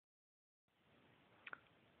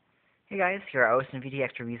Hey guys, here at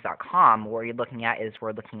OSNVTXReviews.com. What we're looking at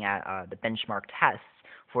the benchmark tests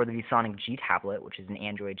for the Viewsonic G tablet, which is an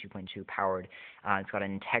Android 2.2 powered. It's got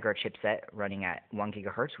an Integra chipset running at 1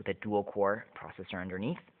 gigahertz with a dual-core processor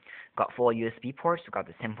underneath. Got full USB ports. We've got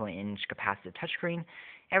the 10.8-inch capacitive touchscreen.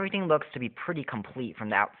 Everything looks to be pretty complete from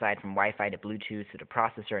the outside, from Wi-Fi to Bluetooth to the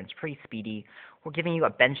processor, and it's pretty speedy. We're giving you a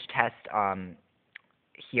bench test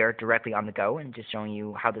here directly on the go and just showing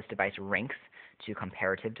you how this device ranks to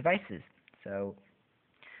comparative devices. So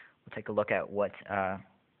we'll take a look at what, the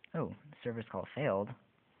service call failed.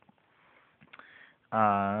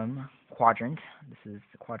 Quadrant, this is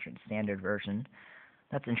the Quadrant standard version.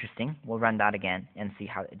 That's interesting. We'll run that again and see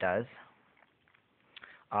how it does.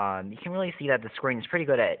 You can really see that the screen is pretty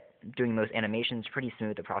good at doing those animations, pretty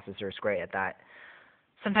smooth. The processor is great at that.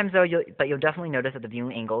 Sometimes though, you'll definitely notice that the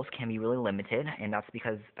viewing angles can be really limited, and that's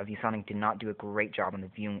because Viewsonic did not do a great job on the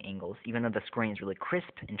viewing angles. Even though the screen is really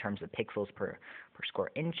crisp in terms of pixels per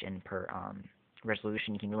square inch and per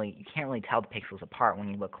resolution, you can't really tell the pixels apart when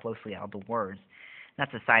you look closely at all the words. And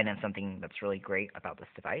that's a sign of something that's really great about this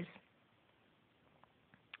device.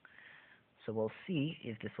 So we'll see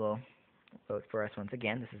if this will load for us once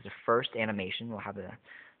again. This is the first animation. We'll have the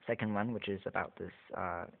second one, which is about this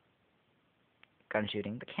gun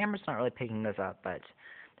shooting. The camera's not really picking this up, but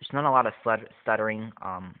there's not a lot of stuttering.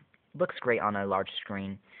 Looks great on a large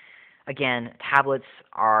screen. Again, tablets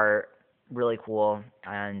are really cool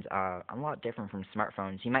and a lot different from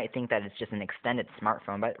smartphones. You might think that it's just an extended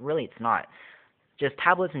smartphone, but really it's not. Just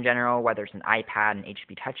tablets in general, whether it's an iPad, an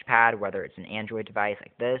HP touchpad, whether it's an Android device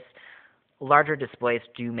like this, larger displays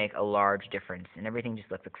do make a large difference, and everything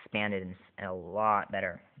just looks expanded and a lot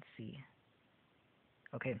better. Let's see.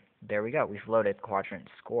 Okay, there we go. We've loaded Quadrant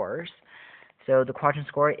scores. So the Quadrant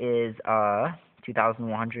score is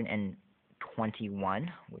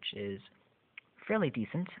 2,121, which is fairly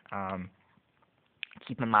decent.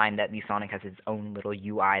 Keep in mind that Viewsonic has its own little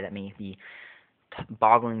UI that may be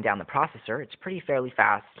boggling down the processor. It's fairly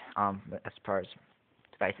fast as far as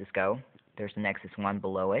devices go. There's the Nexus 1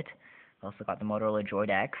 below it. We've also got the Motorola Droid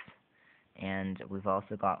X, and we've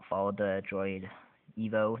also followed the Droid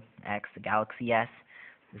Evo X, the Galaxy S.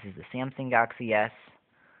 This is the Samsung Galaxy S.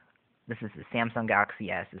 This is the Samsung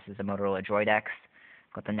Galaxy S. This is the Motorola Droid X.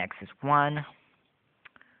 Got the Nexus 1.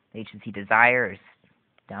 The HTC Desire is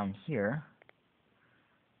down here.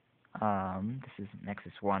 This is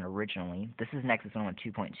Nexus 1 originally. This is Nexus 1 with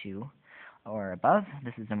 2.2 or above.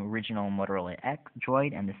 This is the original Motorola X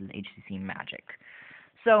Droid, and this is HTC Magic.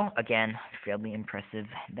 So, again, fairly impressive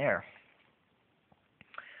there.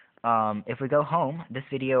 If we go home, this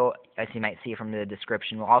video, as you might see from the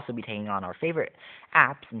description, will also be taking on our favorite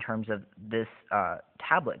apps in terms of this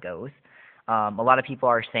tablet goes. A lot of people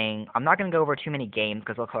are saying, I'm not going to go over too many games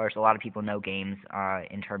because, of course, a lot of people know games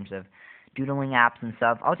in terms of doodling apps and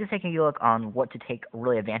stuff. I'll just take a look on what to take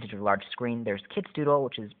really advantage of a large screen. There's Kids Doodle,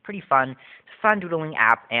 which is pretty fun. It's a fun doodling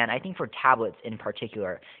app, and I think for tablets in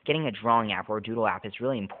particular, getting a drawing app or a doodle app is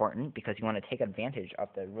really important because you want to take advantage of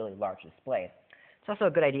the really large display. It's also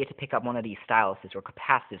a good idea to pick up one of these styluses or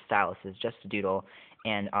capacitive styluses just to doodle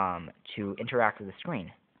and to interact with the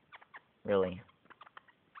screen, really.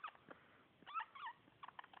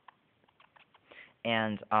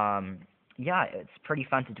 And yeah, it's pretty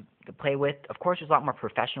fun to play with. Of course, there's a lot more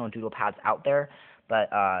professional doodle pads out there, but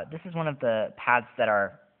this is one of the pads that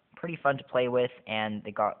are pretty fun to play with, and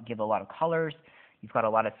they give a lot of colors. You've got a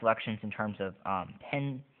lot of selections in terms of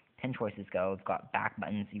pen choices go. It's got back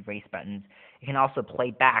buttons, erase buttons. It can also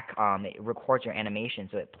play back. It records your animation,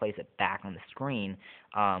 so it plays it back on the screen,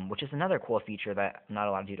 which is another cool feature that not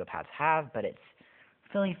a lot of doodle pads have, but it's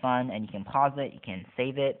really fun, and you can pause it, you can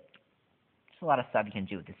save it. There's a lot of stuff you can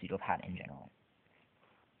do with this doodle pad in general.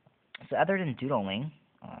 So other than doodling,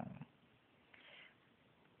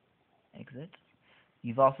 exit,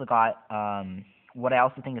 you've also got what I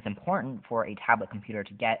also think is important for a tablet computer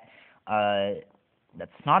to get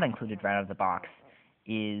that's not included right out of the box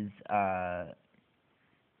is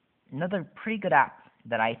another pretty good app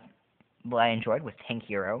that I enjoyed was Tank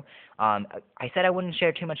Hero. I said I wouldn't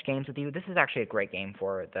share too much games with you. This is actually a great game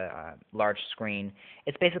for the large screen.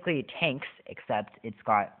 It's basically tanks, except it's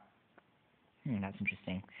got that's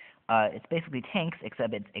interesting. It's basically tanks,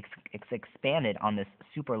 except it's expanded on this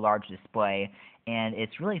super large display, and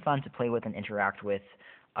it's really fun to play with and interact with.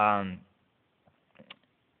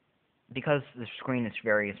 Because the screen is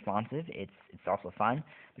very responsive, it's also fun.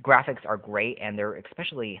 The graphics are great, and they're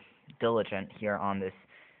especially diligent here on this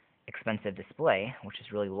expensive display, which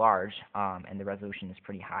is really large, and the resolution is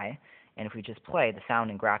pretty high. And if we just play, the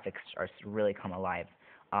sound and graphics really come alive.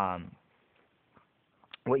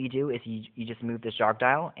 what you do is you just move this jog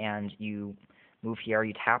dial and you move here.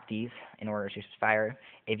 You tap these in order to fire.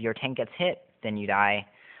 If your tank gets hit, then you die.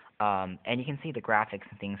 And you can see the graphics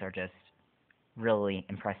and things are just really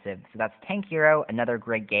impressive. So that's Tank Hero, another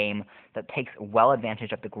great game that takes well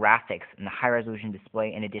advantage of the graphics and the high resolution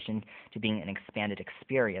display in addition to being an expanded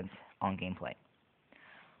experience on gameplay.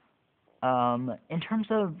 In terms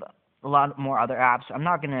of a lot more other apps, I'm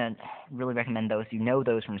not going to really recommend those. You know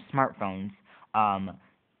those from smartphones,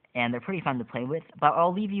 and they're pretty fun to play with. But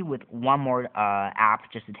I'll leave you with one more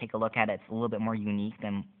app just to take a look at. It's a little bit more unique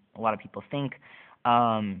than a lot of people think.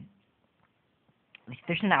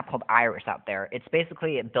 There's an app called Iris out there. It's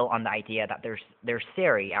basically built on the idea that there's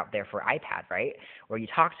Siri out there for iPad, right? Where you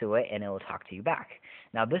talk to it and it will talk to you back.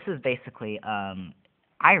 Now this is basically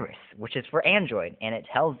Iris, which is for Android, and it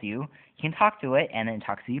tells you can talk to it and then it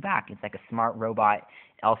talks to you back. It's like a smart robot.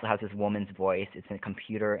 It also has this woman's voice. It's a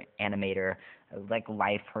computer animator, like a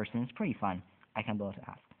live person. It's pretty fun. I can be able to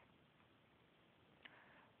ask.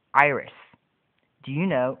 Iris, do you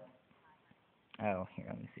know? Oh, here,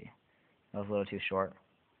 let me see. That was a little too short.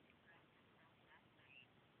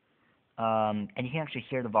 And you can actually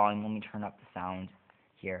hear the volume. Let me turn up the sound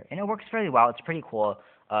here. And it works fairly well. It's pretty cool.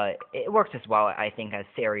 It works as well, I think, as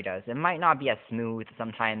Siri does. It might not be as smooth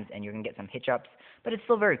sometimes, and you're going to get some hitch-ups, but it's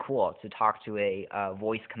still very cool to talk to a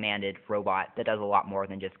voice-commanded robot that does a lot more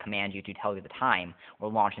than just command you to tell you the time or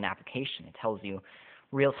launch an application. It tells you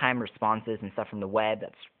real-time responses and stuff from the web.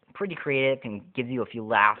 That's pretty creative and gives you a few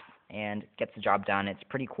laughs and gets the job done. It's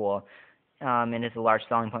pretty cool. And it's a large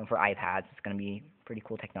selling point for iPads. It's going to be pretty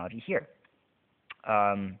cool technology here.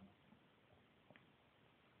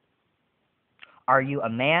 Are you a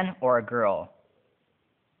man or a girl?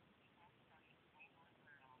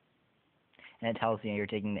 And it tells you you're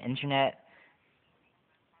taking the internet.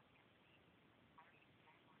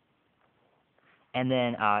 And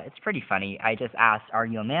then it's pretty funny. I just asked, are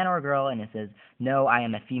you a man or a girl? And it says, no, I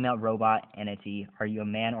am a female robot entity. Are you a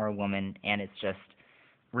man or a woman? And it's just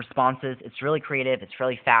responses. It's really creative. It's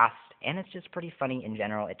really fast. And it's just pretty funny in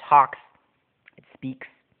general. It talks. It speaks.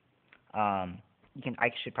 I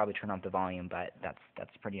should probably turn up the volume, but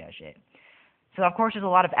that's pretty much it. So of course there's a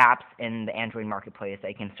lot of apps in the Android marketplace that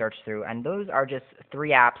you can search through, and those are just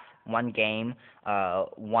 3 apps, 1 game,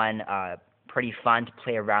 one pretty fun to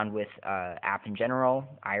play around with app in general,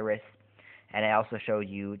 Iris, and I also showed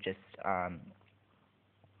you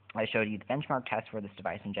I showed you the benchmark test for this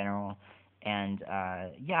device in general, and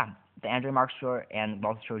yeah, the Android Market Store, and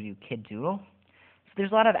also showed you Kid Doodle. So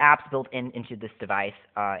there's a lot of apps built into this device,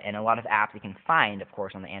 and a lot of apps you can find, of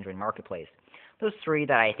course, on the Android marketplace. Those 3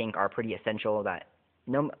 that I think are pretty essential that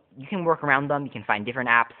you can work around them, you can find different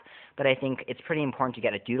apps, but I think it's pretty important to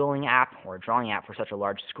get a doodling app or a drawing app for such a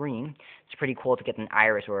large screen. It's pretty cool to get an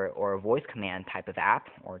Iris or a voice command type of app,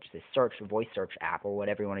 or just a voice search app, or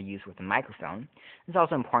whatever you want to use with a microphone. It's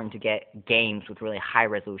also important to get games with really high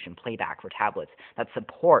resolution playback for tablets that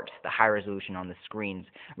support the high resolution on the screens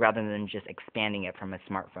rather than just expanding it from a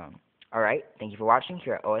smartphone. Alright, thank you for watching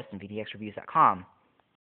here at OS and VTXReviews.com.